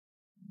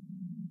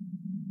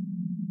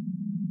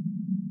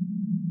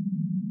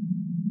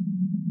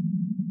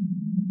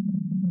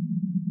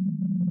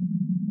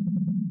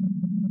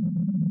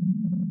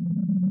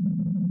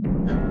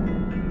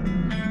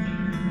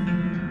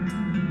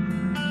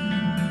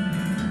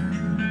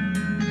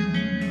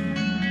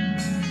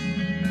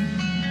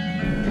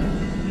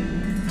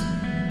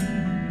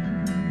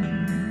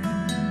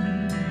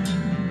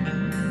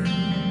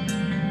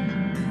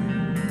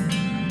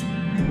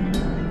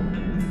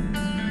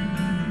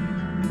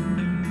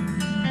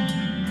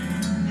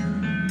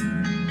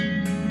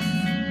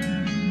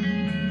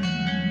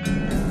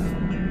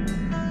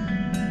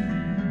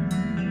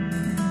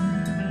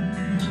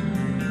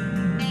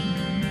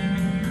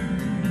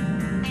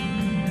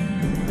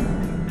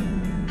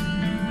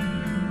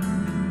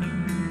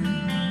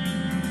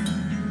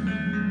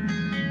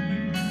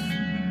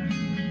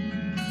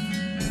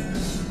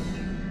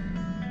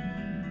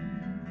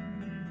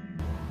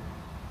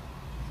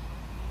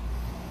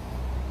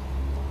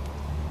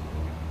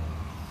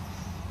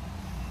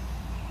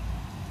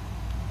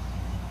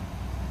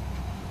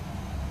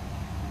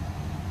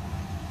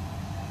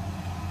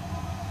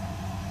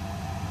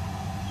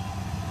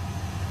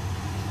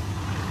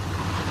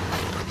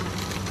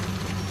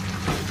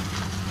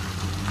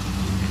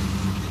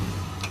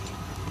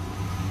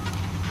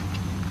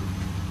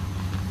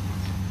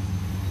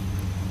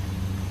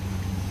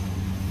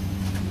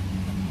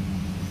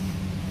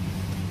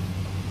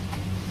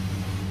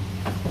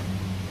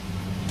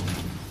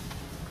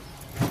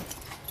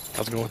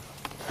How's it going?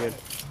 Good.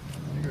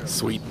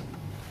 Sweet.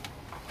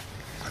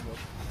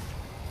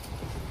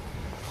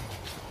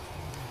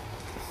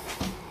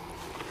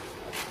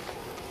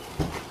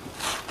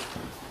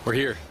 We're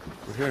here.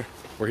 We're here.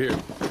 We're here.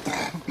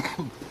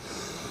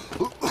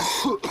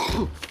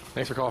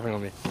 Thanks for coughing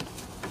on me. No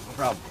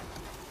problem.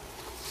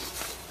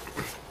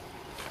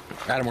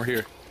 Adam, we're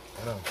here.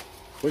 Adam.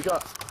 Wake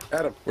up.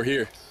 Adam. We're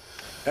here.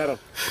 Adam.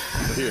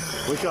 We're here.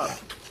 Wake up.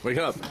 Wake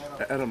up.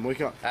 Adam,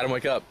 wake up. Adam,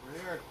 wake up. We're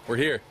here. We're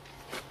here.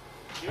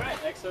 You write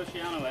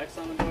Oceano X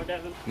on the door,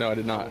 Devin? No, I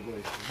did not. Probably.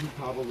 You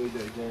probably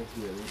did.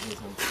 Guarantee it.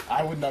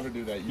 I would never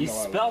do that. You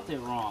spelt it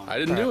wrong. I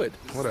didn't do it.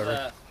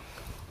 Whatever.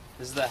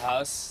 This is the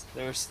house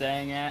they were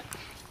staying at.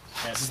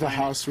 This is the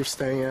house we're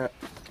staying at.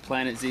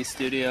 Planet Z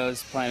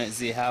Studios, Planet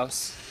Z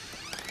House.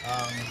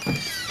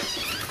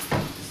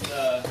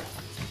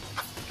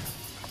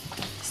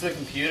 It's the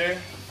computer.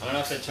 I don't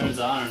know if it turns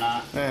on or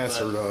not. It's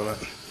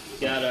irrelevant.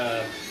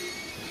 Got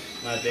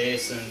my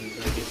bass and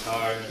the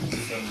guitar and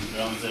some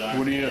drums that aren't.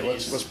 What do you?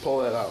 Let's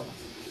pull that out.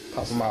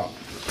 Pop them out.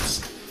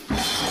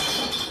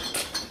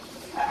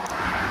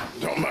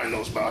 Don't mind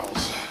those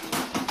bottles.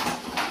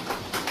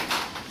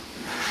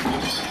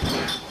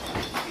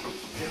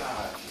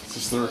 Is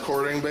this the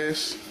recording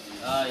bass?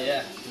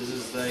 Yeah. This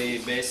is the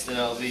bass that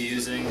I'll be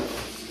using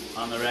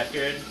on the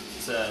record.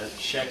 It's a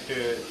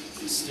Schecter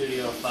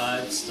Studio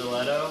 5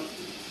 Stiletto.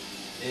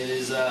 It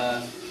is,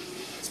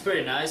 it's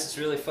pretty nice. It's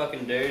really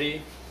fucking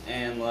dirty,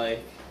 and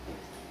like,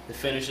 the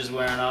finish is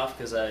wearing off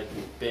because I've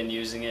been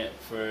using it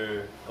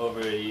for over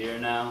a year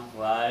now,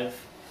 live.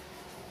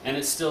 And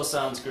it still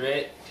sounds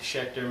great.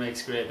 Schecter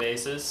makes great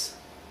basses.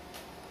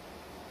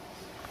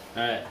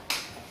 Alright.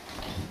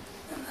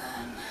 And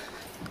then,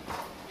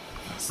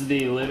 this is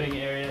the living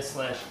area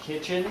slash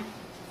kitchen.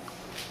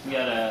 We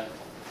got a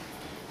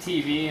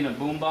TV and a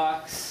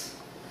boombox.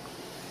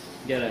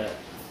 We got a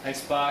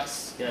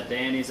Xbox. Got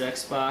Danny's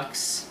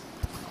Xbox.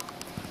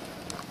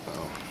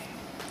 Oh.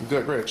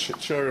 Good, great.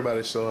 Show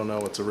everybody so they'll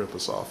know what to rip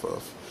us off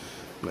of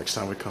next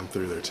time we come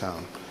through their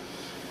town.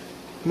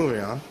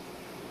 Moving on.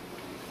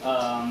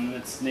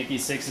 It's Nikki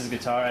Sixx's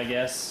guitar, I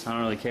guess. I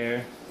don't really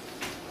care.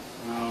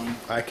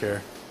 I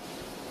care.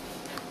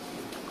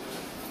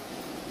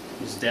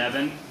 There's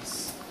Devin.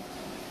 What's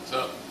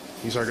up?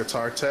 He's our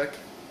guitar tech.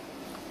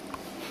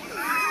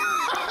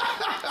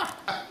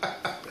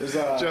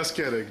 Just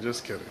kidding,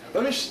 just kidding.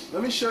 Let me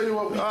show you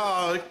what we.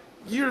 Oh,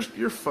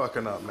 you're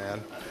fucking up,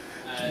 man.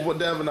 What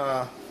Devin?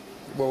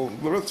 Well,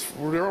 we're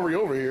already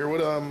over here.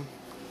 What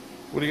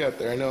do you got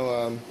there? I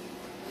know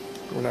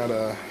we're not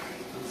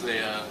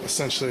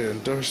essentially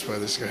endorsed by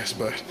this guys,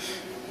 but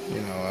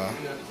you know,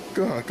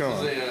 go on.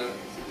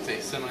 It's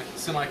a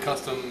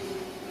semi-custom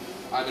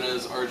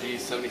Ibanez RG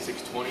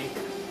 7620. It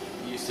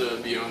used to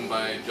be owned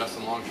by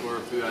Justin Longshore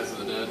of Two Eyes of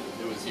the Dead.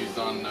 It was used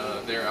on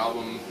their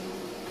album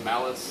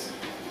Malice.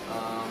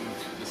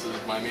 This is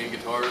my main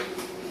guitar,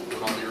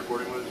 what I'll be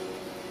recording with.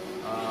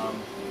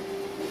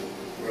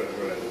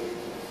 Right.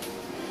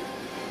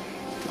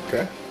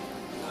 Okay.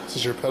 This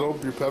is your pedal.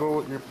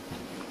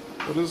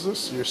 What is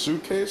this? Your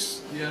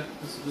suitcase? Yeah,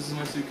 this is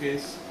my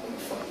suitcase.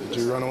 Did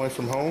you run away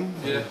from home?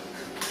 Yeah.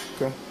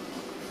 Okay.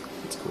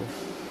 That's cool.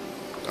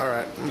 All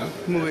right.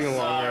 Moving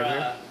along right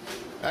here.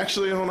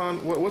 Actually, hold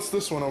on. What's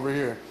this one over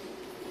here?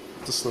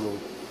 This little.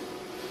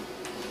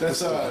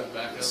 That's a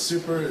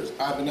Super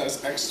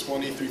Ibanez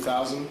X20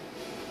 3000.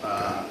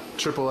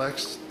 Triple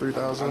X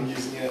 3000. I'm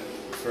using it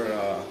for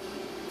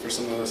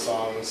some of the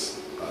songs.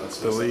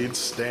 The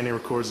leads. Danny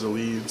records the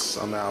leads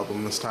on the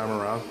album this time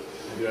around.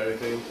 I do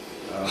everything.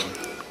 I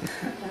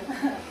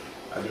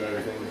do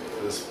everything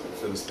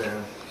for this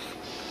band.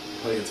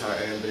 Play guitar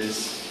and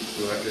bass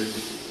for the record.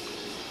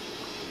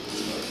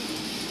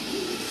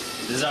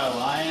 This is our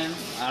lion.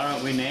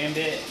 We named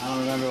it. I don't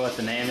remember what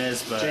the name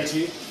is, but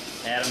JT?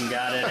 Adam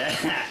got it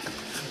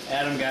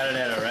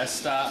at a rest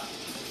stop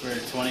for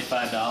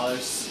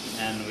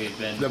 $25, and we've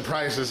been. The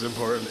price is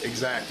important.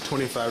 Exact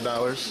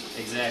 $25.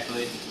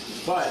 Exactly.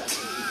 But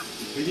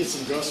we did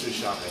some grocery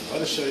shopping.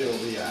 Let us show you what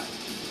we got.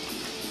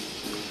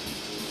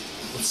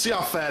 Let's see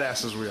how fat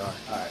asses we are.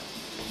 All right.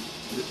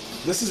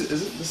 This is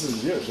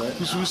yours, right?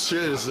 Whose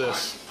shit is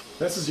this?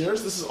 This is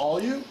yours. This is all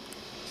you.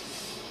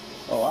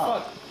 Oh wow.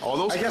 Fuck. All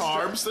those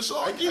carbs. This is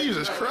all.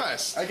 Jesus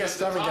Christ. I guess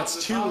Devin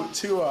gets two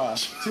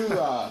cabinets.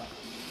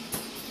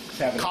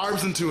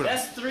 Carbs and tuna.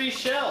 That's 3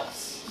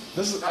 shelves.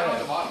 This is.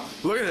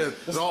 Look at it.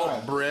 It's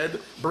all bread,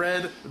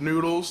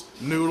 noodles,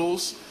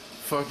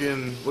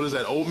 fucking. What is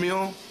that?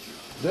 Oatmeal.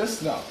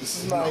 This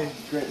is my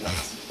grape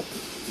nuts.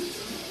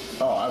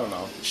 Oh, I don't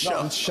know.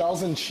 No, it's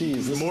shells and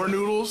cheese. More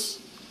noodles.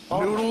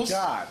 Oh noodles. My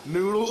God.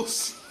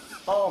 Noodles.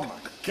 Oh my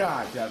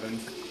God, Devin.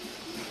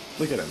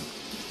 Look at him.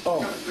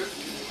 Oh.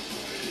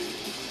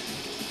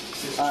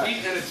 It's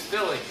sweet and it's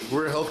filling.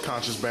 We're a health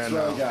conscious band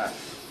now.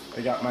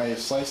 I got my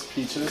sliced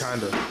peaches.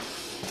 Kinda.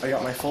 I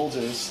got my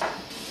Folgers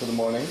for the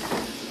morning.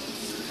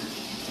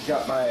 I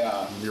got my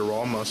your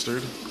raw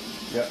mustard.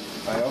 Yep,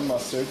 my own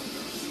mustard.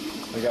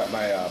 I got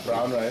my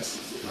brown rice.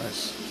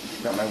 Nice.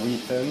 Got my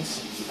wheat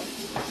thins.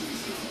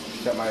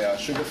 Got my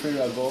sugar-free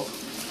Red Bull.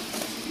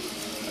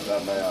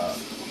 Got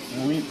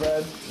my wheat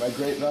bread, my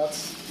grape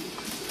nuts,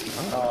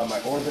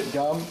 my Orbit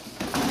gum.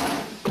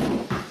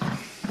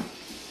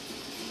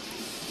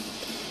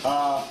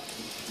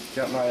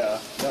 Got my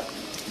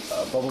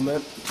bubble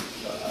mint.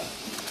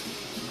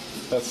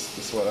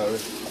 That's whatever.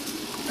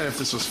 And if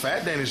this was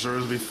Fat Danny's store,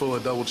 it would be full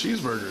of double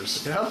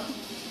cheeseburgers. Yeah.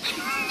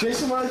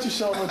 Jason, why don't you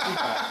show them what you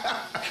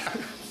got?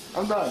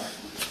 I'm done.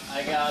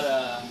 I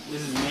got,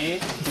 this is me.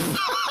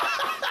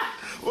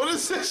 What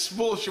is this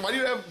bullshit? Why do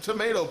you have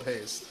tomato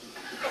paste?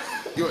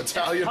 You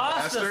Italian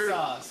Pasta bastard.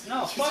 sauce.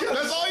 No, fuck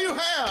That's you. all you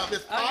have.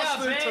 It's I got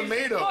pasta and bags.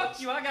 tomatoes.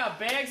 Fuck you. I got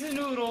bags of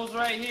noodles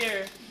right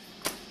here.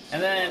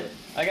 And then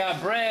I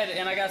got bread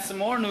and I got some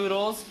more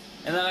noodles.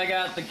 And then I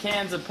got the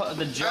cans of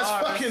the jars.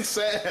 That's fucking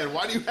sad.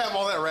 Why do you have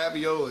all that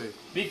ravioli?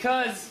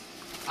 Because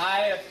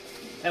I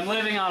am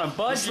living on a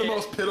budget. This is the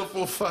most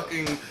pitiful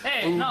fucking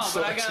Hey, food no, but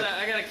selection.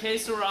 I got a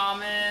case of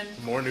ramen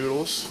More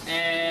noodles.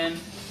 and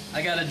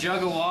I got a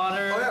jug of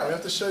water Oh yeah, we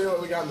have to show you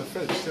what we got in the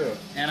fridge too.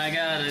 and I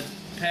got a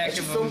pack should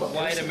of film it.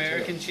 white Listen to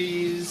American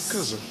cheese.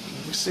 Because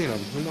we've seen him.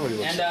 We know he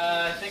looks. And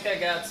I think I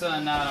got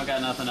some. No, I don't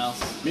got nothing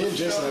else. Me and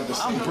Jason have the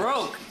same. I'm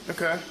broke.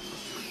 Okay.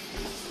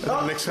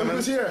 Oh, Mix look him in.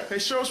 who's here. Hey,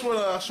 show us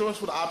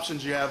what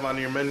options you have on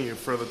your menu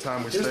for the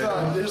time we Here's stay.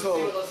 Let's see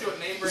what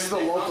name this is brand the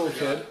they local got.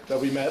 kid that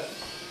we met.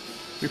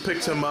 We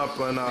picked him up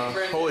in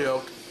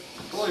Holyoke.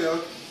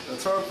 Holyoke.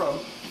 That's where I'm from.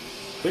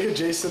 Look at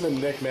Jason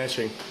and Nick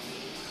matching.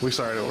 We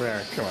started over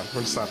here. Come on,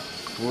 we're stop.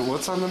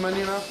 What's on the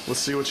menu now? Let's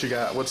see what you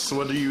got. What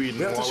are you eating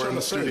We have to while we're show in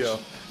the the fridge. studio?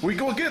 We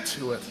go get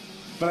to it.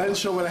 But I didn't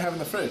show what I have in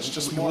the fridge.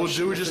 Just more. We'll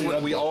do just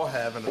what we Red Bull. all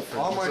have in the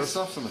fridge. All my Just-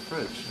 stuff's in the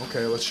fridge.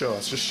 Okay, let's show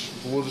us.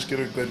 We'll just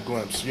get a good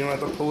glimpse. You don't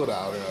have to pull it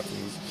out or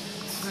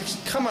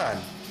nothing. Come on.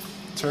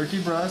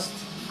 Turkey breast,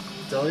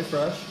 deli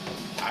fresh,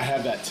 I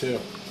have that too.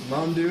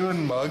 Mountain Dew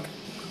and mug.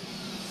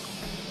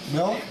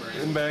 Milk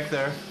in back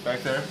there.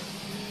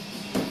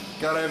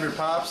 Gotta have your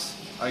pops.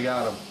 I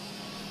got them.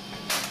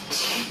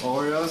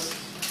 Oreos,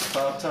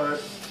 Pop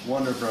Tart,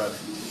 Wonder Bread.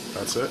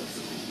 That's it.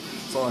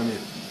 That's all I need.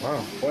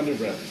 Wow. Wonder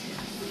Bread.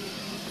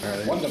 All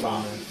right. Wonder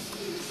Bomb.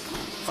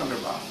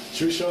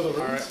 Should we show the All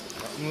rooms?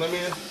 right. Let me.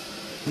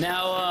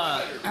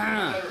 Now,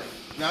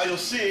 Now you'll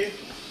see.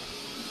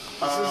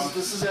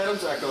 This is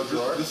Adam's Echo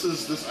drawer. This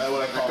is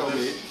what I call Echo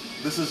this.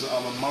 This is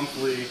a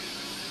monthly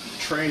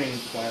training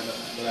plan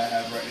that I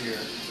have right here.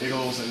 It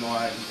goes in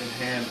line in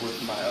hand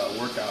with my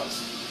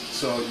workouts.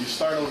 So you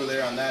start over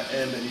there on that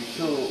end and you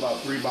kill about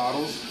 3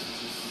 bottles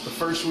the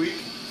first week,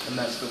 and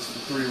that's the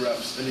 3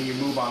 reps, and then you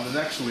move on the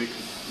next week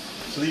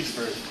to these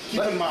 3.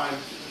 Keep in mind,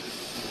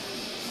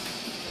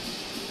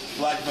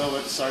 Black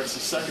Velvet starts the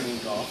second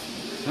week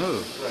off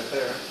ooh, right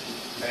there.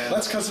 And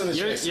Let's cut to the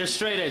chase. you're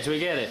straight edge. We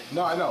get it.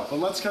 No, I know, but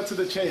let's cut to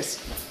the chase.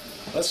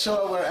 Let's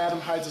show where Adam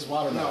hides his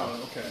watermelon.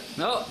 no, okay.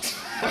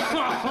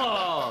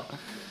 No.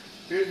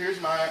 Here's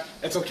my.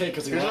 It's okay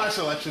because he Here's my lied.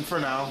 selection for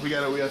now. We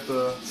have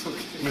to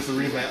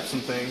revamp some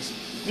things.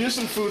 Here's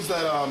some foods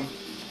that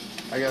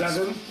I guess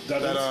Devin?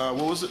 that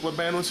what was it? What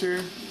band was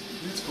here?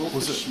 Let's go for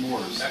Was it-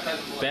 s'mores.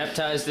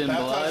 Baptized in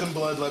Baptized in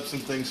blood. Blood left some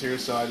things here,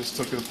 so I just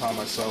took it upon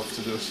myself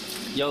to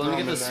just. Yo, let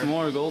me throw get the 'em in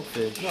there. s'more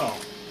goldfish. No.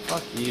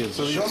 Fuck you.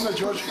 So Show him these, the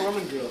George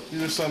Foreman grill.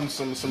 these are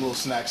some little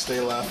snacks they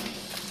left,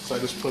 so I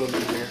just put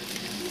them in here.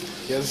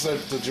 Yeah, this is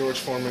like the George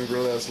Foreman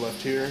grill that's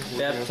left here. We're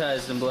gonna-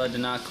 Baptized in blood to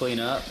not clean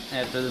up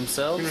after We're gonna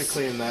themselves.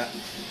 clean that.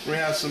 We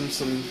have some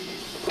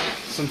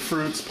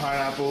fruits,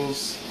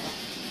 pineapples,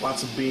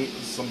 lots of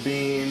some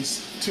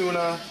beans,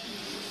 tuna.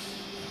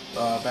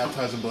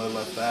 Baptized in blood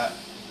left that.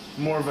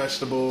 More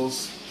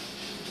vegetables,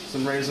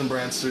 some Raisin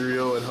Bran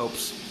cereal. It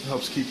helps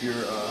keep your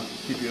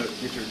get your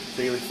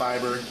daily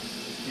fiber,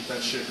 keep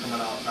that shit coming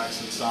out nice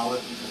and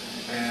solid.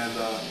 And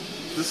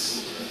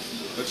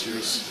that's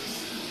yours.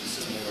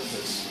 Tomato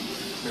paste.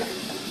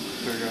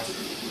 There you go.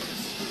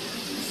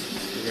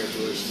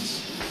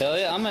 Congratulations. Hell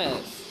yeah, I'm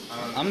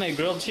at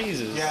grilled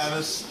cheeses. Yeah,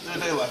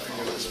 they left me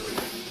this week.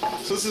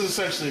 So this is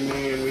essentially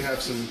me, and we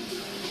got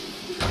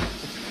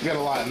a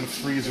lot in the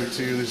freezer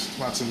too. There's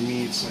lots of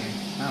meats and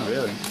Oh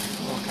really?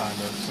 all kind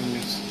of some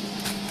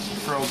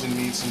frozen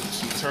meats,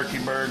 some turkey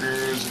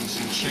burgers and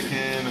some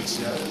chicken and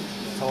some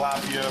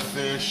tilapia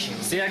fish.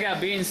 And See, I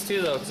got beans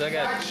too though, cause I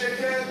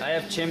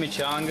have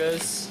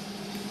chimichangas.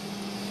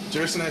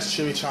 Jason has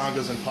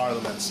chimichangas and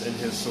parliaments in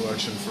his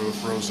selection for the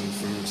frozen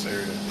foods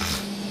area.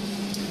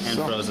 And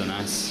frozen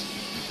ice.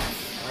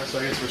 Alright, so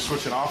I guess we're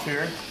switching off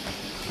here.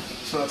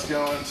 So let's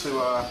go into,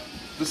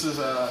 this is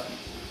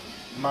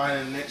mine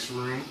and Nick's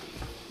room,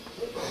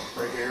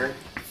 right here.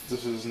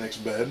 This is Nick's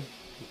bed,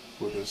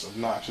 with this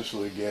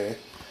obnoxiously gay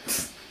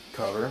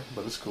cover,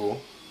 but it's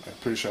cool. I'm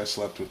pretty sure I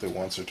slept with it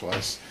once or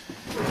twice.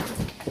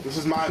 This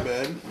is my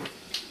bed.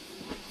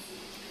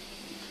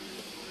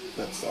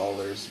 That's all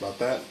there's about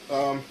that.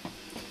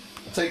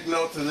 Take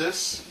note to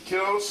this,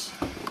 kiddos.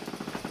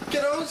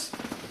 Kiddos!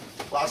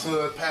 Lots of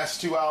the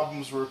past 2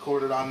 albums were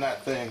recorded on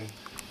that thing.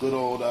 Good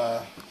old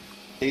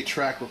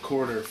 8-track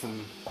recorder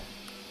from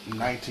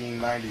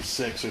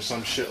 1996 or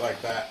some shit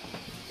like that.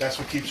 That's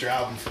what keeps your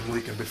album from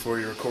leaking before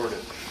you record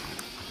it.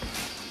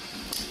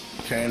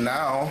 Okay,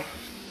 now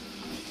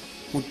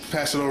we'll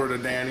pass it over to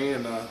Danny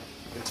and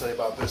tell you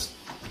about this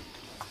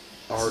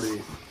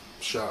already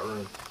shot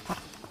room.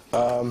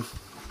 All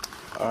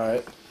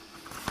right.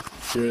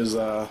 Here's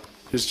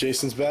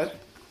Jason's bed.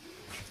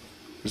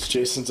 Here's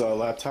Jason's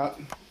laptop.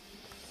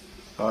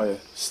 Oh yeah,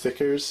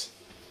 stickers,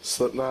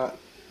 Slipknot.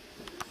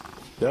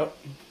 Yep,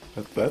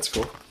 that's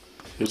cool.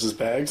 Here's his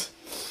bags.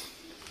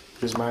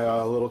 Here's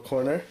my little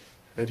corner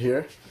right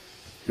here.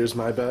 Here's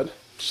my bed,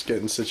 just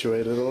getting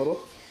situated a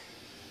little.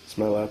 It's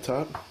my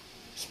laptop.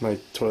 It's my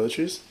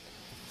toiletries.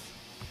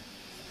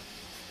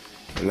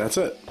 And that's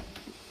it.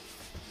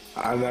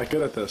 I'm not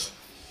good at this.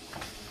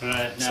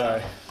 Alright, now.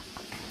 Sorry.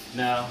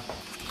 Now,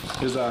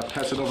 Here's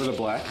pass it over to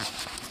Black.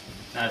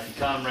 now if you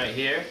come right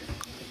here,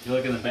 you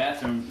look in the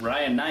bathroom,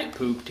 Ryan Knight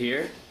pooped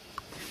here.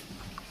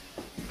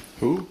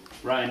 Who?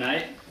 Ryan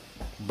Knight?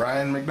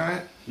 Brian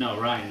McKnight? No,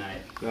 Ryan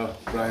Knight. No,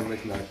 Brian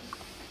McKnight.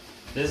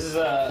 This is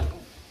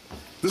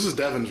This is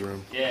Devin's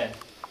room. yeah.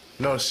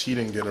 Notice he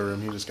didn't get a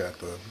room, he just got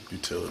the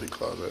utility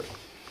closet.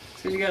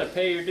 So you gotta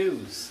pay your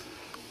dues.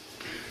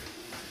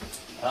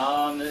 It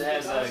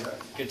has a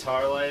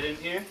guitar light in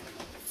here.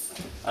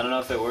 I don't know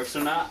if it works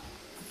or not.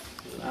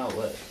 There's an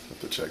outlet. Have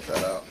to check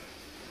that out.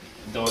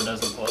 The door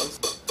doesn't close.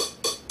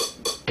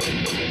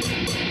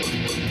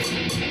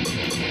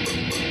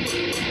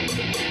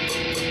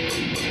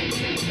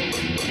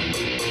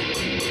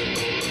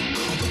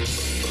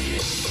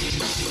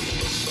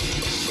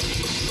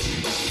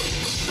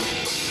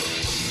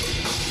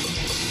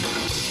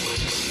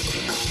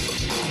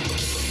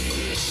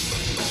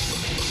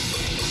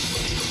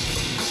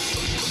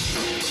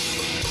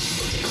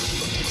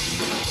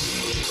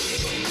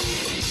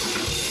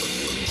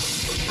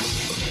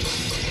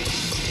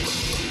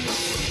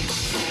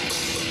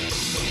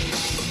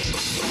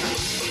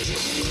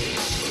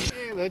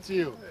 That's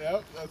you.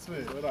 Yep, that's me.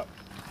 What up?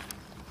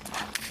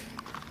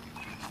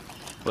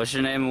 What's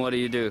your name and what do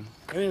you do?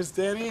 My name is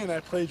Danny, and I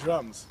play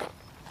drums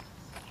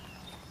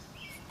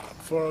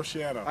for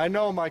Oceano. I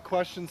know my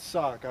questions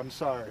suck. I'm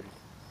sorry.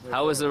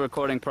 How was the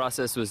recording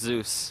process with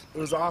Zeus? It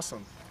was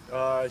awesome.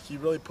 He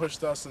really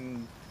pushed us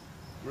and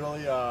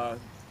really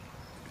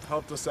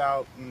helped us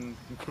out and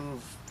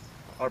improve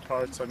our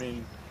parts. I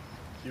mean,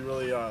 he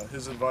really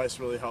his advice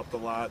really helped a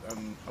lot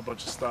on a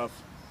bunch of stuff,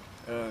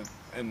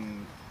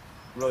 and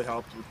really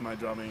helped with my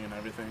drumming and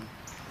everything.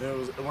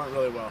 It went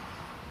really well.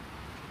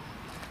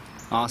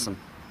 Awesome.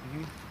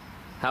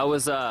 How were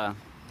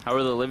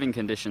the living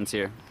conditions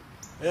here?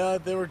 Yeah,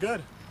 they were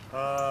good.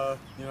 You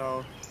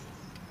know,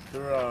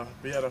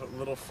 we had a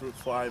little fruit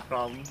fly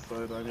problem,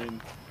 but I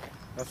mean,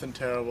 nothing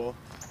terrible.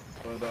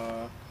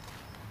 But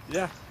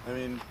yeah, I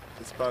mean,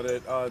 that's about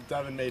it.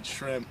 Devin made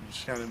shrimp,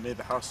 which kind of made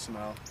the house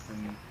smell,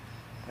 and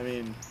I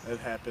mean, it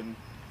happened,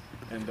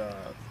 and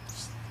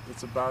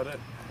that's about it.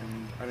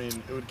 And I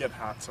mean, it would get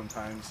hot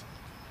sometimes,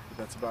 but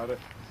that's about it.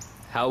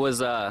 How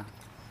was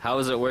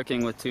it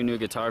working with two new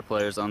guitar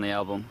players on the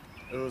album?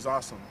 It was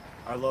awesome.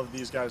 I love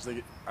these guys.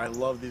 I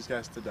love these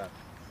guys to death.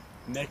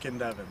 Nick and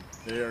Devin,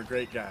 they are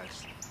great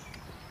guys.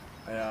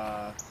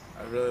 I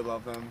really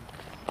love them.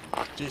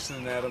 Jason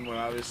and Adam were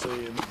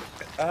obviously in.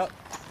 Yep.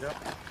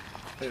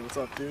 Hey, what's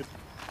up, dude?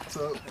 What's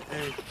up?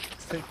 Hey,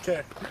 take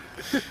care.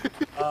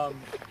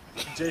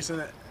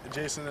 Jason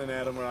and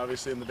Adam were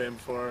obviously in the band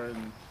before,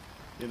 and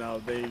you know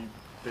they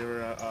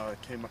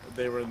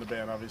were in the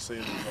band obviously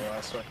in the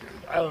last record.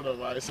 I don't know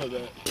why I said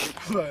that,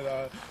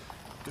 but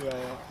you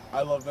know,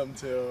 I love them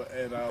too,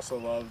 and I also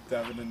love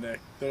Devin and Nick.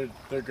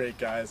 They're great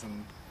guys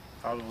and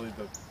probably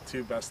the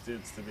two best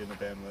dudes to be in a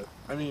band with.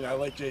 I mean, I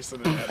like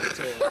Jason and Adam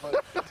too,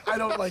 but I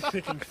don't like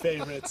picking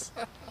favorites.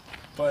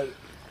 But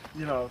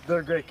you know,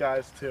 they're great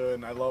guys too,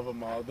 and I love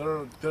them all.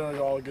 They're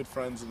all good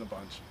friends in a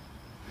bunch,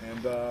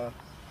 and.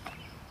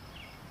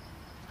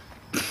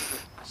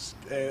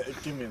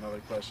 Give me another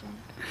question.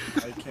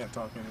 I can't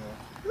talk anymore.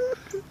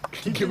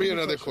 Give me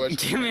another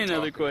question. Give me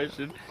another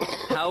question.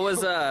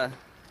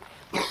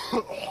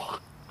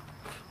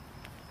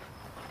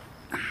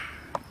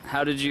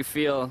 How did you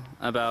feel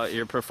about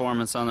your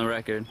performance on the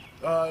record?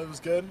 It was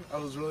good.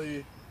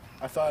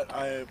 I thought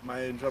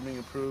my drumming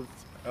improved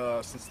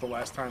since the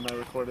last time I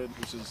recorded,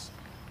 which is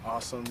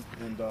awesome.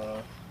 And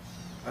I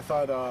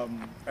thought I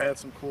had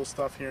some cool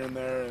stuff here and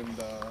there,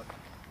 and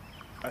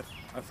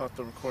I thought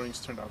the recordings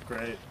turned out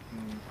great,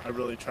 and I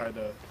really tried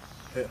to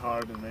hit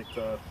hard and make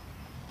the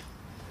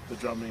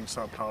drumming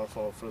sound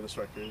powerful for this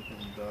record,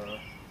 and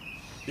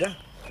yeah,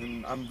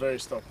 and I'm very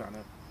stoked on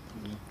it.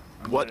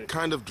 What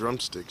kind of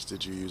drumsticks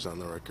did you use on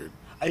the record?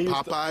 I used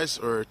Popeyes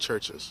or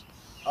Church's?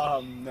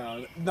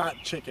 No, not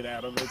chicken,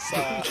 Adam. It's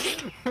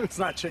it's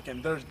not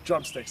chicken. They're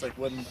drumsticks. Like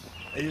when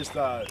I used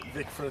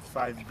Vic Firth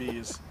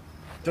 5Bs.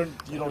 You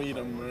don't eat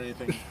them or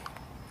anything.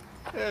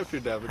 Yeah, if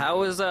you're Devin.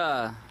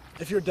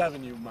 If you're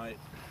Devin, you might.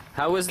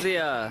 How was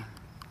the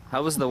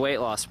weight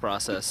loss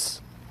process?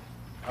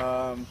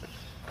 That's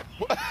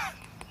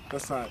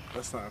not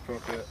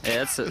appropriate.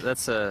 Yeah,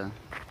 it's a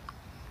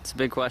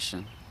big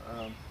question.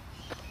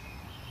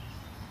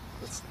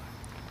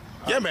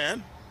 Yeah,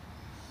 man.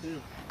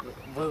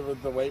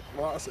 With the weight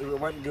loss, it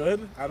went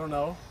good. I don't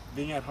know.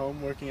 being at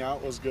home working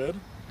out was good.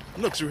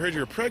 No, 'cause we heard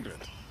you were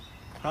pregnant.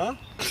 Huh?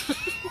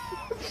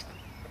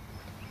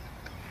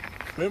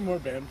 We have more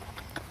band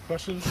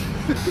questions.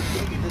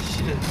 This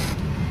shit.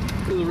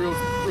 This is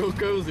real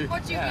cozy.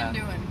 What you been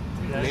doing?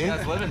 Yeah, you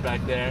guys living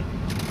back there.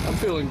 I'm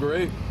feeling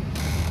great.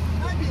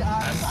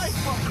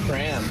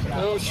 Crammed.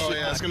 Oh shit. Oh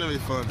yeah, it's gonna be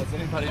fun. Has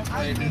anybody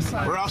played this?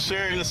 We're all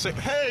sharing the same.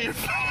 Hey, you're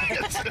fine.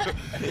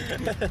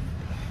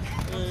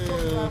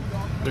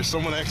 There's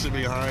someone actually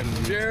behind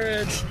you.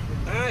 Jared.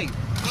 Hey!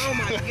 Oh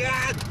my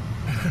God!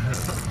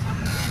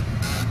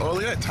 Oh,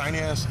 look at that tiny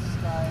ass.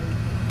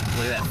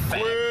 Look at that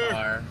fat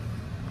car.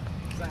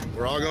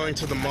 We're all going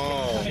to the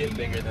mall. Way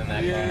bigger than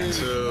that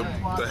To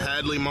the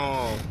Hadley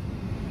Mall.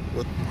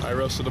 I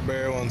roasted a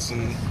bear once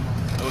in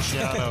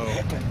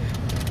Oceano.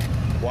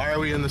 Why are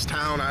we in this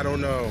town? I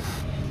don't know.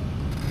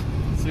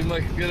 Seemed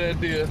like a good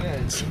idea. Yeah,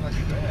 it seemed like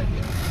a great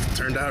idea.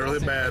 Turned out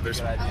really bad.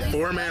 There's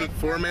four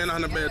men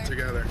on a bed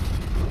together.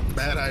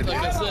 Bad Like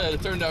I idea. said,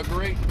 it turned out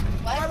great.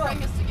 Let's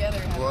bring us together.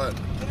 What?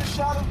 Get a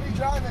shot of me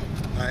driving.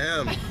 I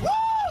am.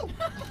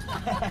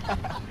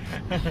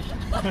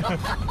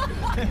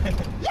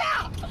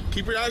 Yeah!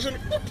 Keep your eyes on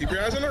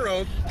the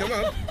road. Come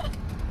on.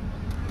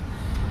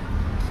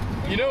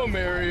 You know,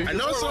 Mary, I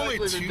know you're it's more only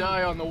likely two- to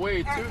die on the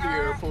way to the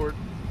airport.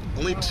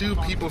 Only 2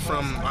 people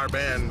from our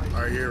band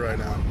are here right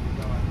now.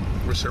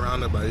 We're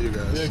surrounded by you Yeah,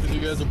 guys. because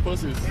you guys are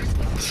pussies.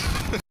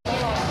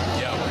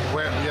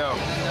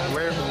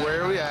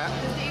 Where are we at?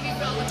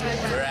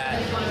 We're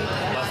at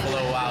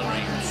Buffalo Wild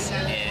Wings in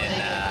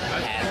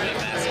Hadley,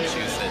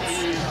 Massachusetts.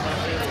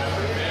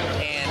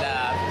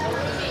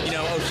 And, you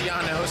know,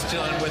 Oceano's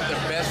chilling with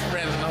their best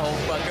friends in the whole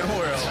fucking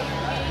world.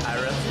 I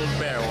wrestled a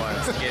bear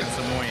once, getting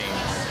some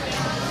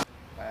wings.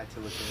 I had to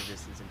look in the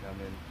distance and come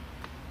in.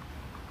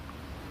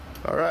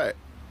 All right.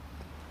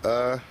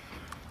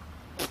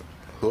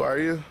 Who are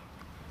you?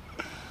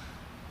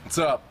 What's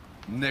up?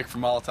 Nick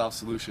from Molotov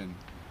Solution.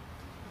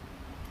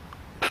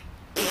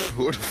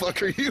 Who the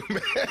fuck are you,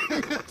 man?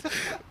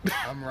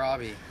 I'm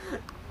Robbie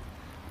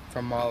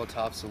from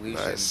Molotov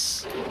Solutions.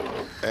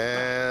 Nice.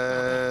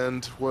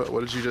 And what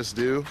did you just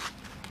do?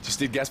 Just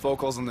did guest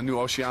vocals on the new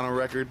Oceano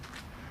record.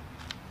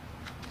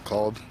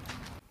 Called?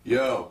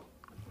 Yo.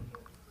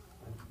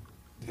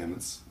 Damn,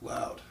 it's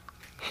loud.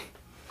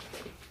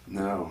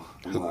 No,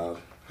 I'm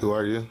loud. Who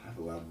are you? I have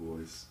a loud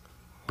voice.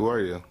 Who are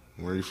you?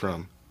 Where are you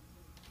from?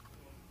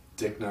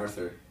 Dick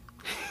Narther.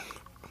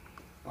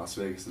 Las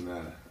Vegas,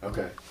 Nevada.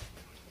 Okay.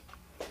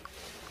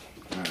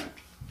 Alright.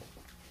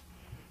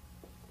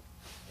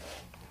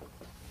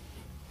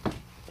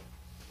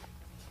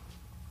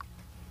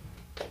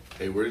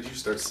 Hey, where did you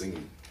start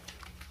singing?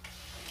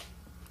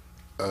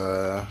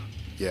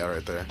 Yeah,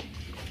 right there.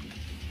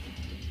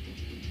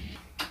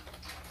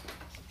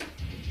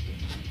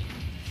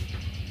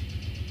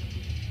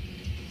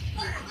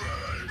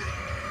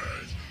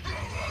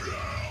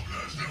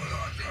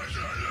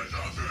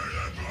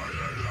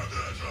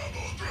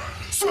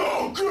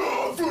 So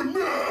good for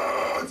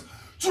nerds!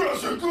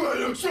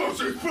 Drastically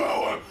excessive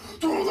power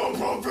through the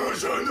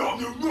provision of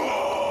the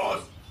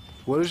laws!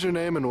 What is your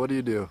name and what do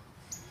you do?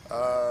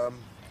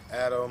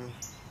 Adam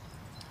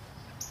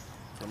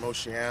from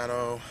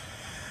Oceano,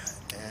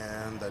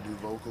 and I do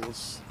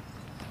vocals,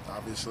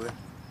 obviously.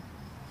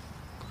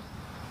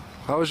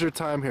 How was your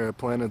time here at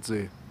Planet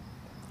Z?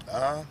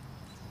 It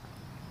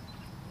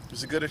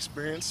was a good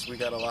experience. We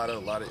got a lot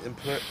of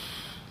input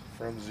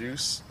from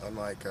Zeus,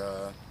 unlike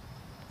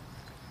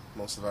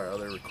most of our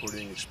other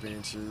recording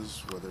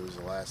experiences, whether it was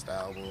the last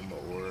album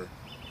or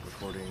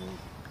recording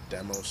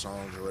demo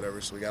songs or whatever.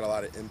 So we got a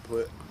lot of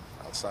input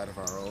outside of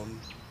our own,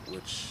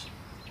 which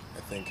I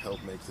think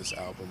helped make this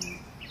album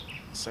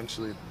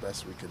essentially the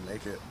best we could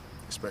make it,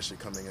 especially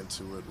coming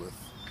into it with,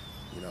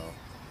 you know,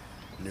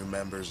 new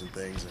members and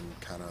things,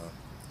 and kind of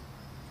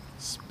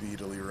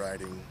speedily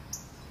writing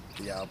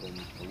the album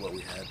and what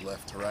we had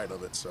left to write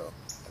of it. So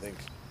I think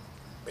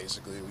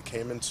basically we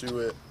came into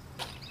it,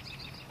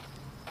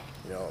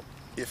 you know,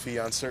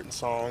 iffy on certain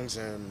songs,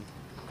 and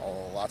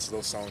lots of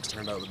those songs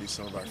turned out to be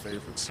some of our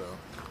favorites. So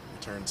we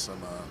turned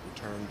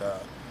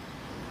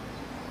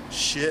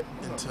shit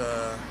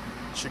into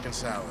chicken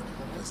salad,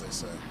 as they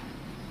say,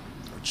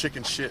 or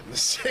chicken shit into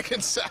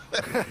chicken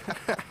salad.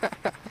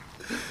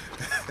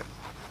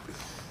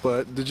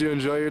 But did you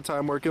enjoy your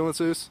time working with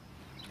Zeus?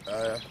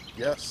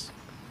 Yes,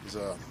 he's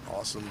an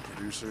awesome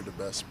producer, the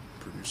best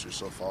producer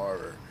so far,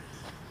 or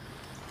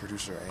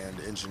producer and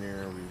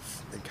engineer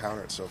we've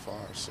encountered so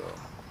far, so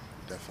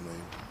definitely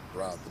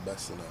brought the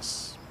best in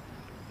us.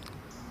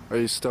 Are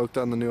you stoked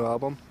on the new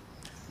album?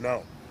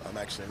 No, I'm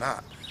actually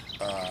not.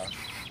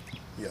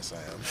 Yes,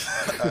 I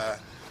am.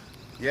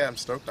 Yeah, I'm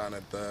stoked on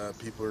it. The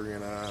people are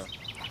gonna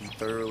be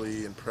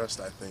thoroughly impressed,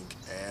 I think,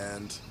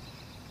 and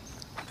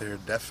they're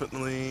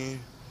definitely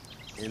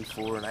in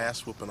for an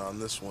ass whooping on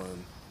this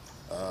one.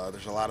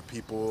 There's a lot of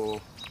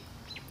people,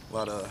 a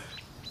lot of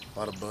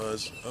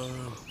buzz.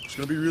 It's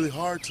gonna be really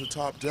hard to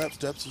top Depths.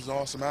 Depths is an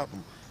awesome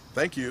album.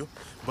 Thank you,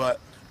 but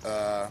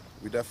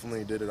we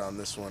definitely did it on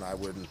this one. I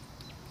wouldn't.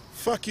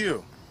 Fuck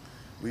you.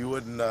 We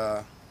wouldn't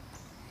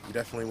we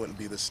definitely wouldn't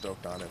be this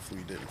stoked on it if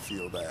we didn't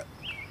feel that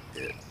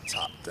it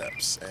top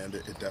depths, and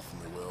it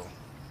definitely will.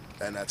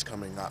 And that's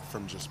coming not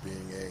from just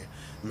being a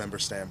member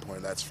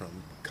standpoint, that's from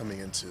coming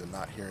into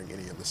not hearing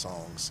any of the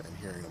songs and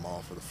hearing them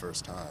all for the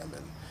first time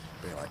and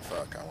being like,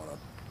 fuck, I want to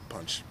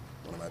punch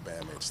one of my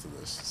bandmates to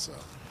this. So,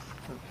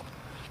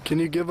 Can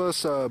you give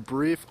us a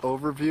brief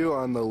overview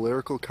on the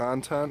lyrical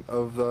content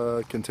of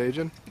the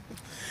Contagion?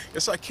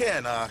 yes, I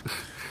can.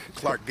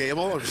 Clark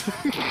Gable.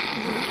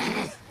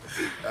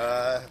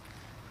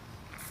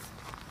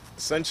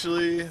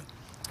 Essentially,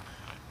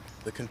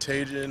 the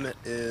Contagion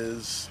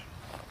is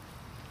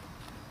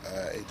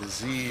a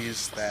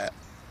disease that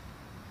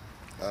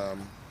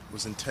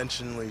was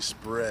intentionally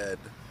spread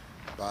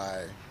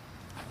by,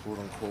 quote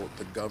unquote,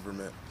 the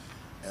government.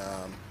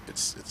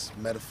 It's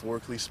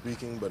metaphorically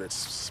speaking, but it's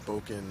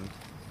spoken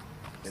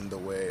in the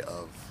way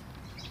of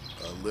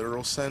a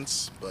literal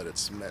sense, but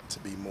it's meant to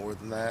be more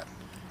than that.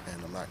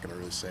 And I'm not going to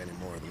really say any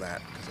more than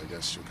that, because I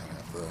guess you'll kind of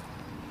have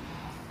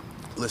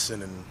to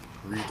listen and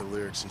read the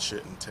lyrics and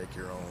shit and take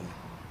your own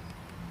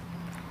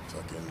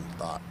fucking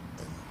thought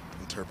and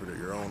interpret it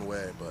your own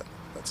way, but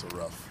that's a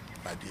rough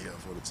idea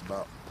of what it's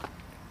about.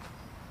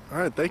 All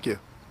right, thank you.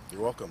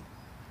 You're welcome.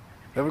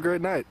 Have a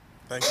great night.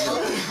 Thank you.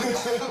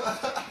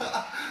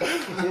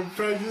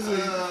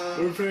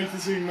 We're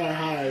practicing my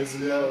highs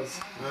and lows.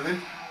 Ready?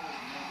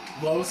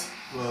 Lows?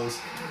 Close.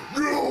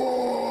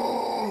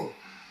 No!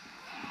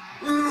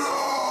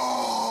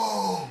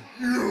 No!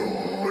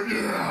 No!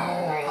 No!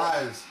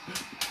 Highs.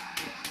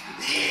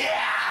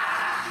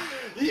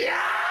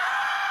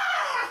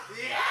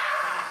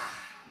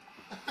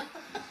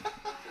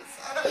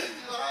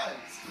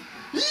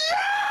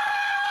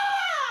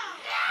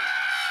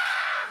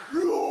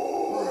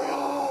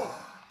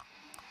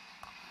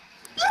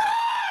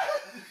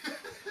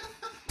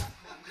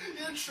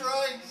 You're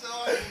trying so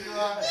hard,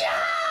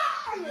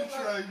 You're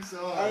trying so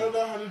hard. I don't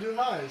know how to do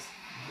highs.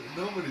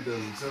 Nobody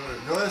does except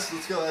for...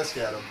 Let's go ask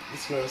Adam.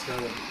 Let's go.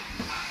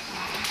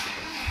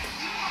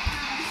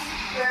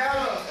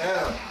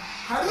 Adam,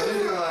 How do you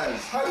do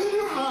highs? How do you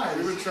do highs?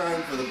 We've been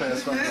trying for the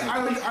past 5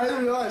 minutes. I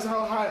didn't realize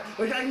how high.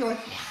 Like I can go like,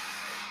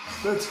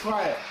 that's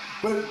quiet,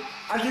 but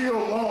I can go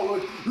low.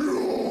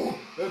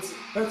 Like,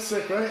 that's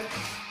sick, right?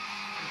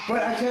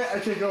 But I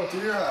can't go. Do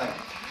your high.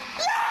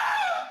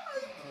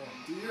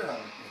 Do your high.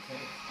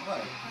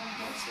 Why?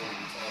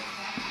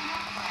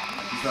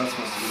 He's not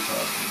supposed to be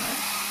talking.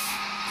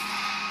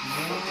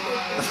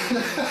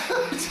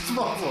 It's a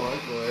small boy.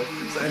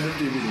 It's the end of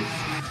DVD.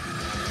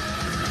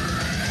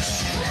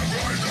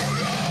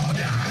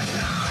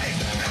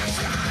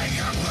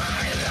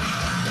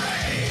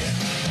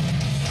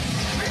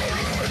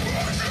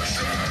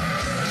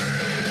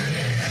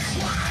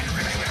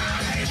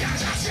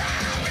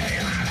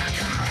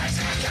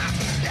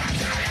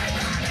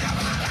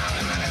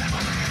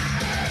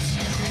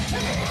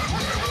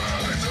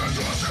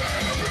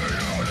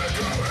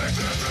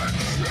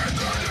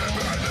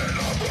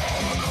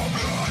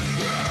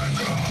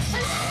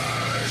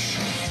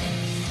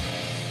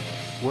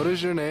 What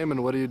is your name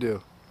and what do you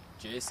do?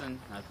 Jason,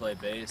 I play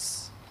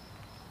bass.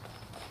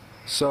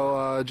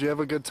 So, did you have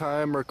a good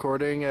time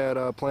recording at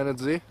Planet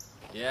Z?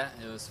 Yeah,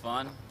 it was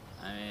fun.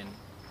 I mean,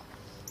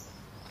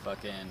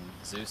 fucking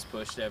Zeus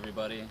pushed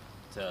everybody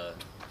to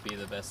be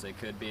the best they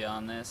could be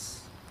on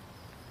this.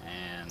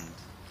 And,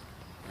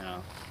 you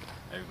know,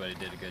 everybody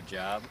did a good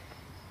job.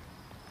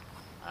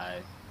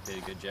 I did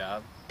a good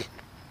job.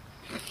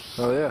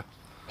 Oh yeah.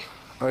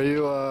 Are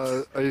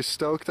you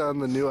stoked on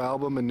the new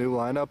album and new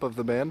lineup of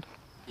the band?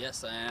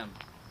 Yes, I am.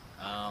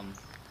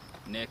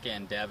 Nick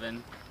and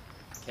Devin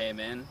came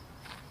in.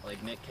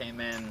 Like, Nick came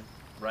in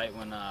right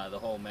when the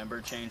whole member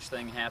change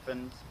thing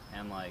happened,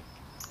 and like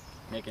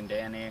Nick and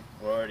Danny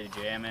were already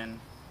jamming,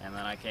 and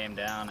then I came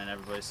down and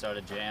everybody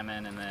started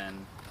jamming, and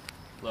then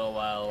a little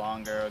while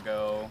longer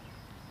ago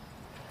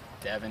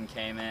Devin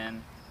came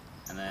in,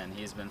 and then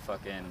he's been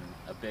fucking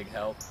a big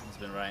help. He's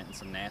been writing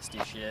some nasty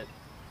shit.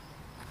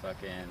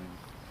 Fucking...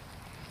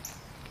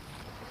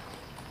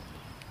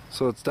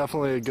 So it's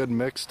definitely a good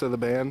mix to the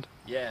band?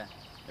 Yeah,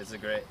 it's a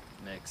great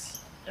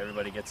mix.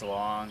 Everybody gets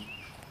along,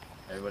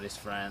 everybody's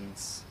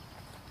friends.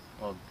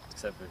 Well,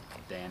 except for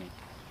Danny.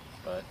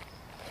 But,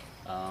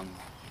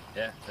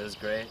 yeah, it was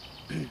great.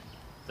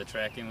 The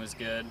tracking was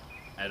good.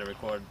 I had to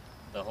record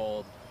the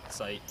whole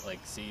site, like,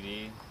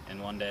 CD in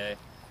one day,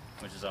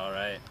 which is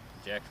alright.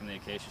 Jack from the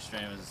Acacia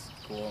Strain was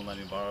cool and let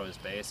me borrow his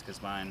bass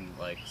because mine,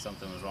 like,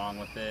 something was wrong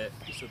with it.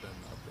 You said that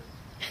not there.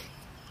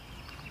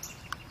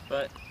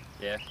 But,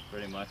 yeah,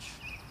 pretty much.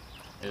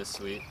 It was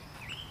sweet.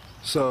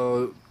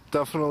 So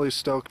definitely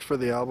stoked for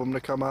the album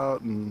to come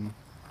out, and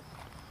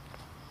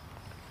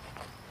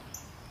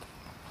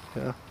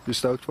yeah, you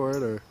stoked for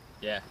it, or?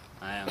 Yeah,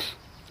 I am.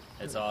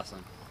 It's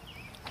awesome.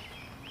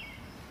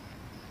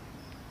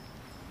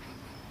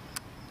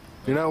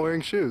 You're not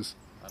wearing shoes.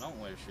 I don't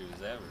wear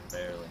shoes ever,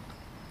 barely.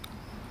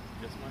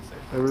 Just my say.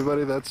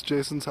 Everybody, that's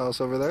Jason's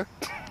house over there.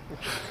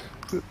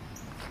 You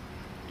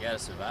gotta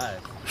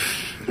survive.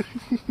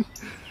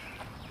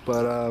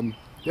 But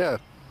yeah,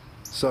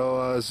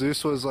 So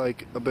Zeus was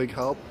like a big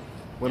help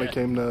when it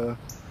came to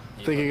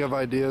thinking of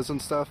ideas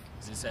and stuff.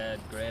 Zeus had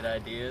great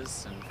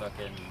ideas and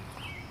fucking,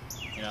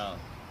 you know,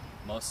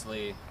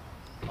 mostly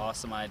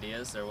awesome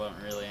ideas. There weren't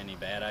really any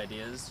bad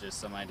ideas, just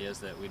some ideas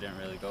that we didn't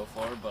really go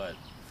for, but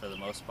for the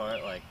most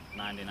part, like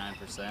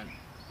 99%,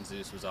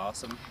 Zeus was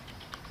awesome.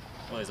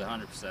 Well, he's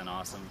 100%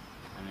 awesome.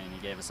 I mean, he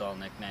gave us all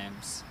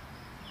nicknames.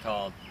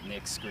 Called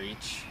Nick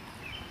Screech,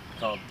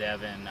 called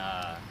Devin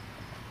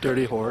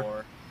Dirty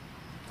Whore.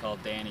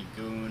 Called Danny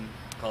Goon,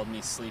 called me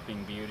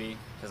Sleeping Beauty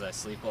because I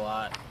sleep a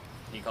lot.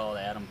 He called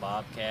Adam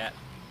Bobcat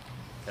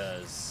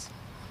because,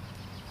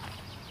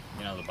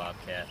 you know, the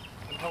Bobcat.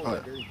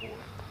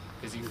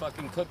 Because he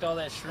fucking cooked all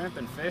that shrimp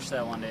and fish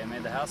that one day and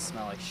made the house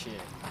smell like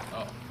shit.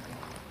 Oh.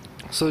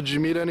 So did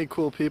you meet any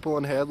cool people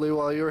in Hadley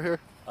while you were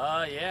here?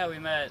 Yeah, we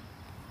met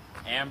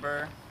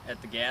Amber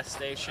at the gas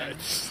station.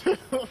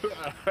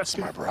 That's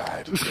my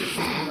bride.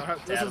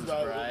 Adam's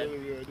bride.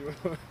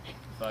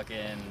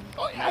 Fucking.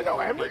 Oh yeah, I know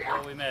Amber.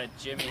 We met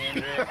Jimi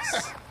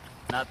Hendrix.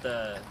 Not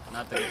the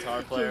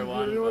guitar player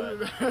one,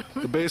 but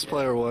The bass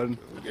player one.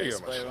 the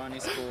bass player one.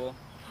 He's cool.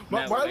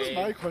 Why Met was Wade.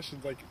 my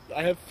questions like?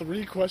 I had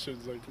 3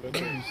 questions. Like,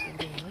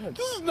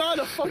 this is not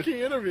a fucking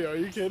interview. Are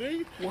you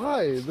kidding?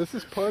 Why? This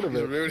is part of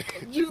it.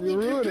 You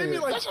ruining gave me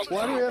it. like.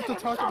 Why do we have to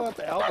talk about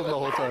the album the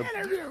whole time?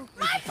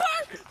 My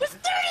part was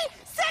 30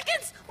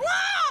 seconds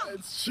long!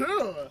 It's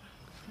true.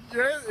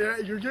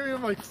 You're giving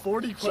him like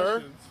 40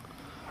 questions.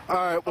 All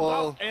right,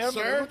 well, About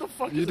Amber, what the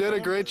fuck you is did a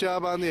wrong great with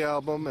job on the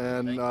album,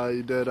 and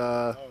you did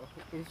an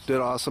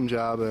awesome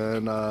job,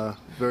 and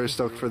very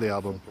stoked for the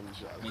album.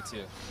 Me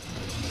too.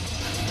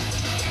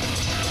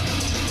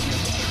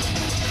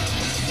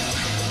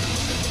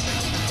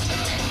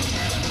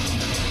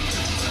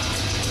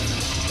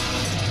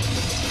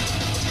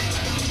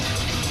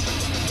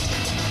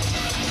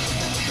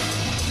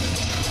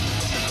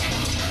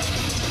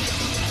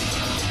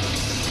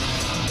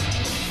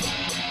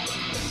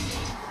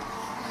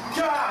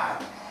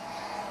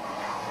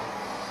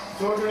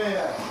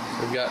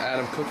 We've got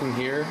Adam cooking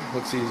here.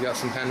 Looks like he's got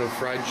some kind of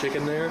fried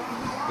chicken there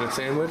and a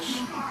sandwich.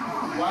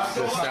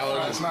 The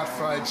salad. It's not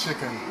fried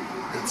chicken.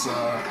 It's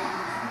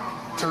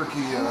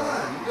turkey.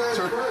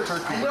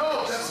 Turkey.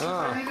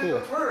 Ah,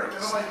 cool.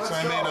 So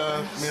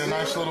I made a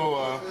nice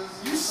little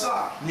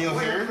meal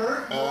here.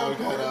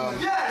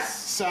 We got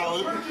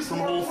salad from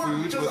Whole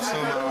Foods with some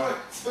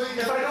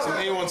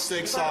A1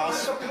 steak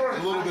sauce, a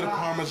little bit of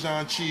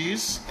Parmesan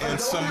cheese, and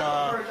some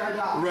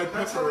red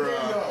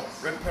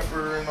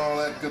pepper and all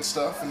that good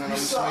stuff. And then I'm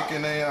just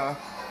making a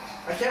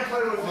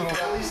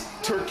little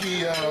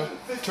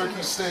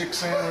turkey steak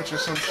sandwich or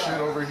some shit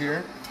over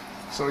here.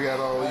 So we got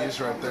all these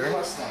right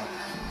there.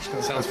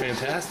 Sounds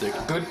fantastic.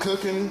 Good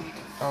cooking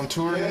on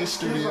tour in the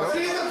studio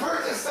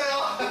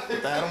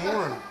with Adam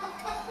Warren.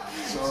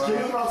 So,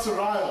 about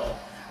survival.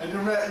 And you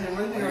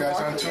guys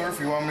on tour? If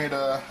you want me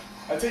to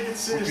I take it hook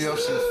seriously. you up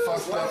some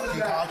fucked up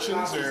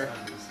concoctions or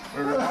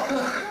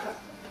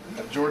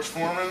George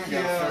Foreman, we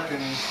got a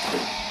fucking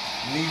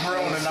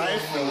Negro and a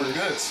knife, and we're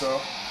good.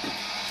 So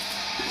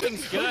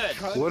Good.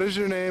 What is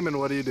your name and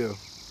what do you do?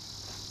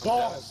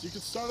 Balls. You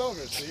can start over.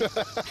 See? You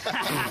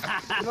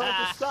don't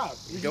have to stop.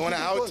 going to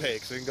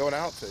outtakes. We can go in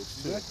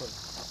outtakes. Exactly.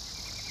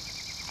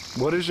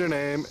 What is your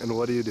name and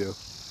what do you do?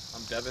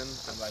 I'm Devin,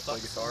 and I play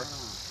guitar.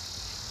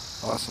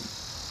 Awesome.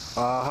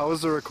 How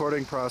was the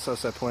recording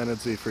process at Planet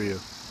Z for you?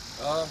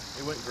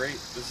 It went great.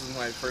 This is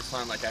my first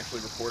time like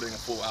actually recording a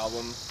full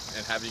album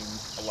and having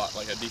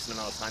a decent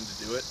amount of time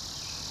to do it.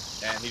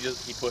 And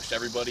he pushed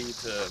everybody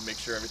to make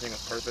sure everything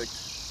was perfect.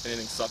 If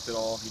anything sucked at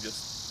all, he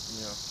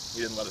just,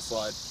 he didn't let it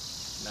slide.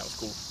 And that was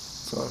cool.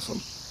 That's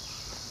awesome.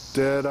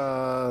 Did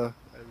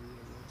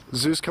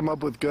Zeus come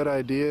up with good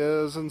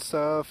ideas and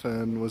stuff,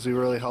 and was he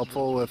really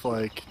helpful with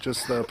like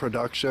just the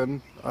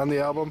production on the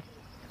album?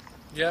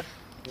 Yeah,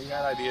 he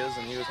had ideas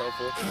and he was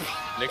helpful.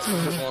 Nick's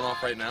pulling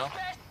off right now,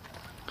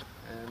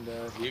 and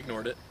he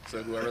ignored it.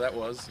 So whoever that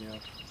was, sorry.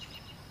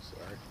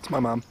 It's my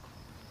mom.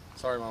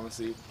 Sorry, Mama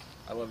C.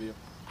 I love you.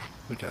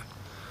 Okay.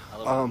 I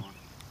love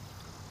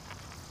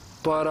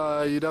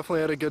But you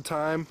definitely had a good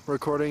time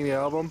recording the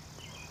album.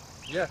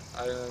 Yeah,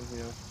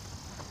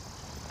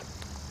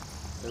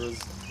 there was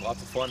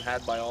lots of fun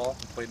had by all.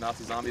 We played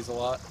Nazi Zombies a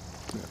lot.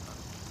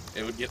 Yeah.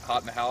 It would get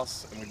hot in the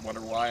house, and we'd wonder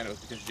why, and it was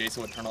because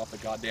Jason would turn off the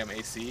goddamn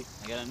AC.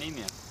 I got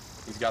anemia.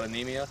 He's got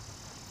anemia.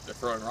 They're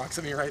throwing rocks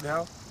at me right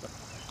now.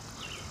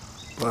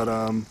 But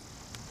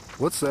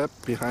what's that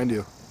behind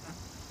you?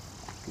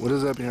 What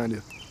is that behind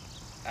you?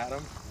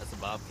 Adam? That's a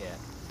bobcat.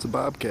 It's a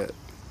bobcat.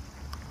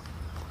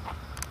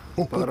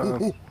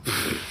 But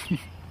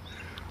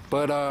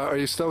but are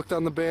you stoked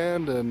on the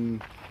band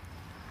and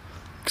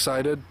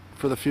excited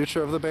for the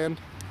future of the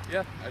band?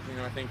 Yeah, I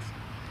think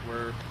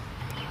we're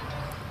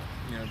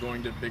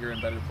going to bigger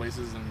and better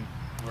places than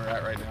we're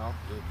at right now.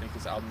 I think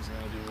this album's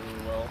going to do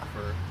really well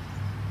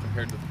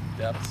compared to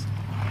Depths.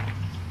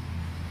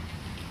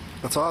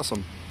 That's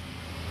awesome.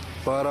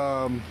 But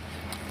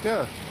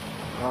yeah.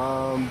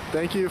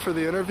 Thank you for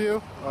the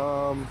interview.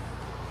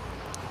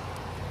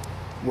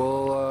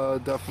 We'll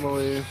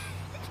definitely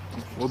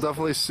we'll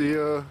definitely see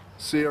you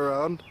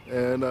around,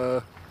 and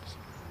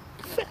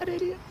Fat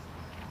idiot.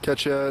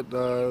 catch you at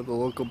the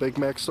local Big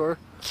Mac store.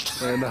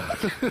 And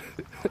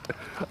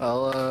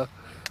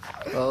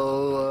it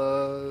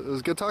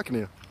was good talking to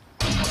you.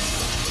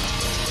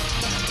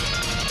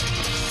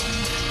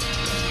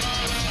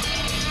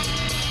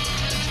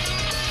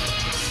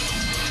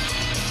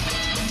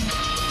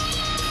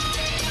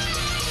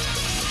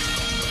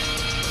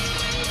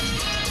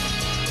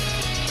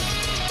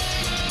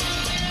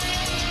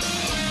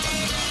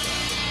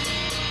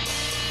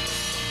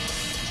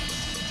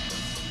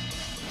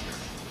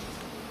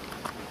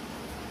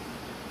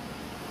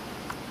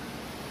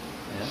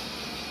 Yeah.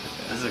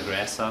 This is a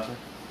grasshopper. It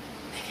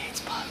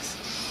hates bugs.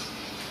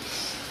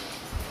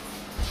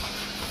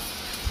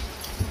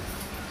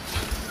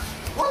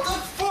 What the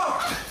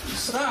fuck?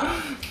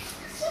 Stop!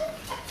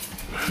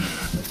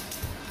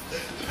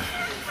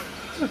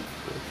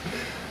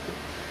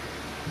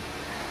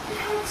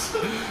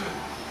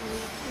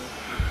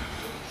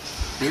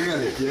 You're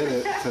gonna get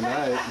it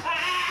tonight.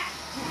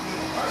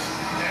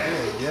 You're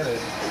gonna get it.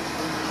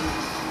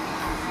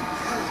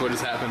 What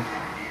just happened?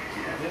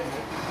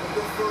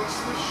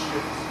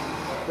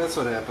 That's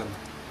what happened.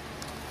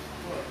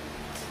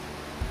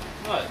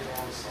 What?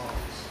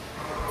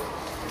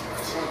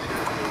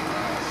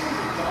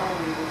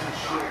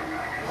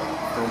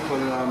 Don't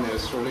put it on me, I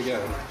swear to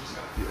God.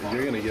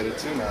 You're gonna get it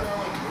too now.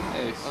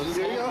 Hey, I was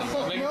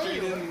just making sure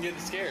you didn't get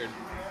scared.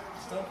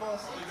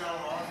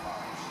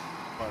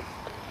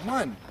 Come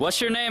on.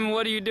 What's your name and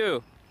what do you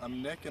do?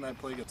 I'm Nick and I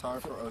play guitar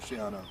for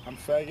Oceano. I'm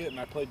Faggot and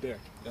I play dick.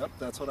 Yep,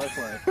 that's what I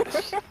play.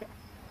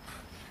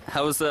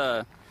 How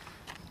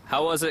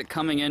was it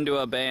coming into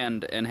a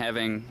band and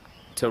having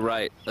to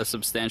write a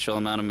substantial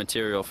amount of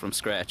material from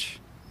scratch?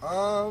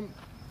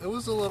 It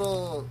was a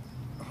little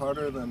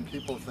harder than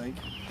people think.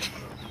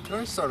 Can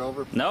I start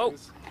over, please? Nope.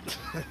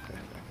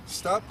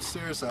 Stop,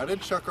 seriously. I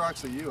didn't chuck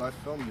rocks at you. I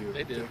filmed you,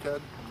 They did. dickhead.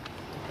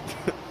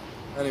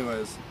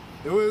 Anyways,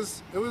 it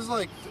was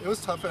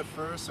tough at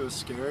first. It was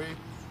scary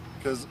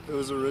because it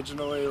was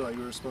originally like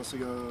we were supposed to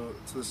go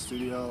to the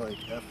studio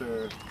like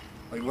after,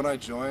 like when I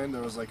joined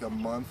there was like a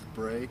month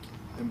break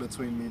in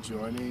between me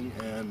joining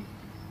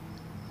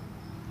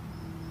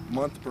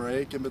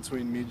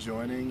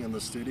and the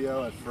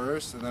studio at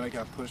first, and then it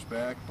got pushed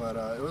back, but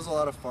it was a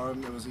lot of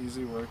fun. It was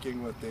easy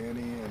working with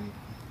Danny and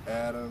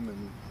Adam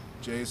and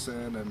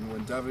Jason, and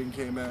when Devin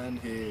came in,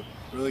 he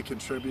really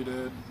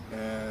contributed,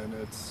 and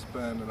it's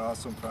been an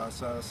awesome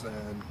process,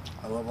 and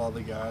I love all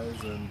the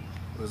guys, and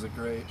it was a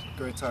great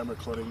time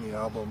recording the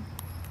album,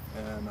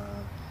 and it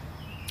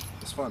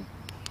was fun.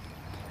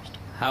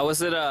 How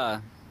was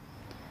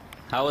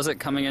it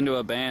coming into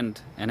a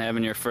band and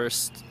having your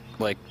first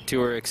like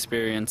tour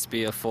experience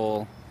be a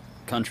full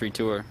country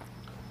tour?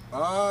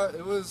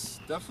 It was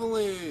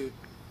definitely,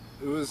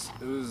 it was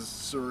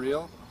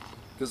surreal,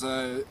 because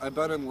I've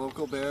been in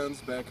local bands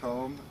back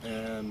home,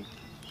 and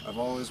I've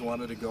always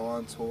wanted to go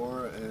on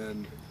tour,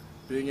 and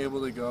being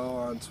able to go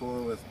on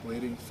tour with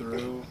Bleeding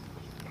Through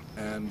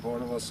and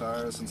Born of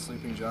Osiris and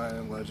Sleeping Giant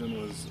and Legend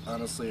was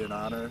honestly an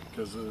honor,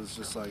 because it was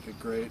just like a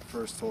great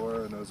first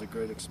tour, and it was a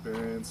great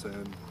experience,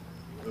 and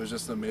it was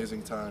just an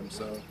amazing time,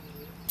 so.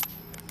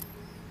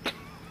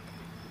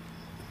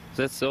 Is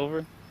that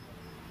silver?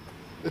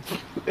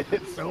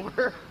 It's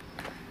over.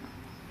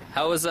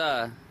 How was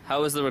the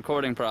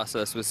recording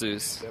process with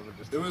Zeus?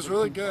 It was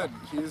really good.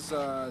 He's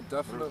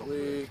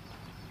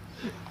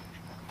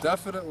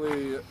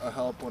definitely a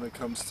help when it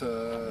comes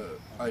to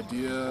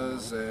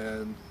ideas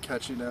and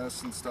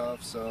catchiness and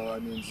stuff. So I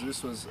mean,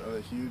 Zeus was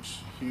a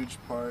huge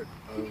part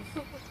of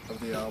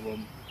the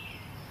album,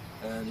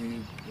 and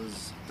he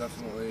was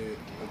definitely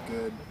a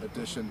good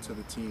addition to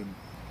the team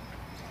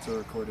to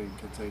recording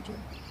Contagion.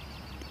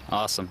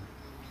 Awesome.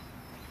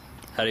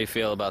 How do you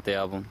feel about the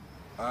album?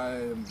 I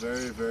am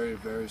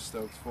very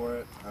stoked for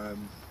it.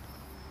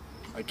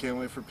 I can't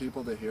wait for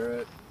people to hear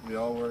it. We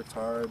all worked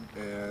hard,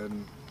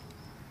 and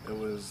it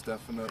was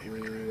definitely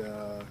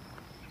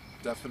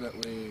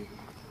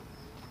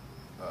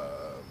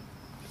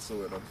what's the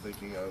word I'm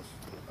thinking of?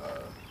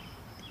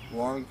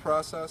 Long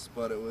process,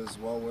 but it was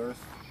well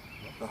worth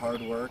the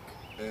hard work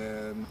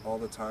and all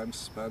the time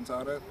spent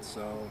on it.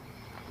 So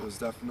it's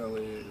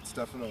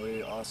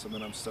definitely awesome,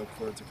 and I'm stoked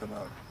for it to come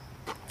out.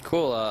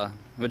 Cool.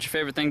 What's your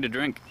favorite thing to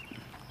drink?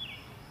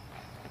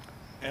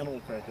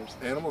 Animal crackers.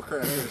 Animal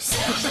crackers.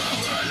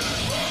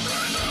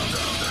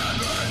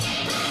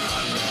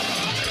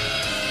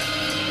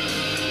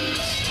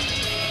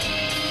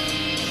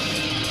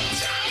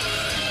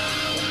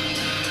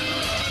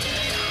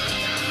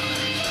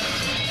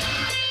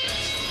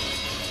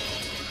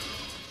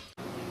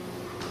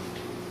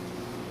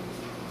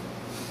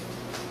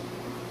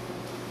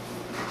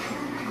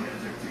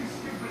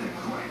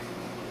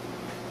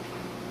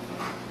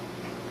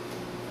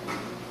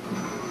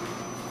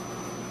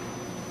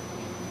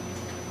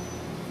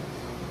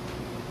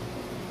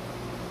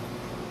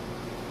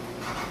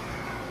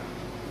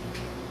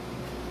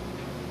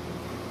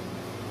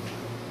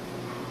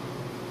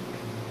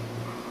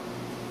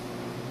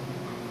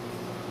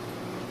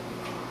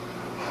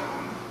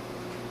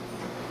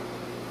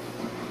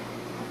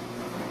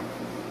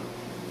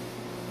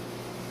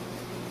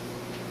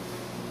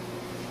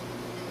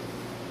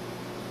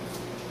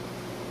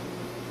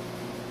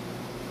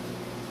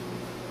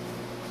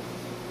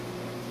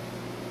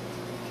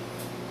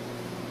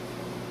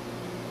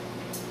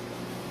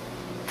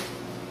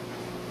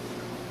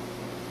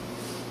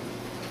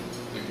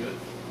 good?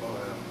 Oh,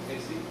 yeah.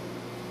 Casey?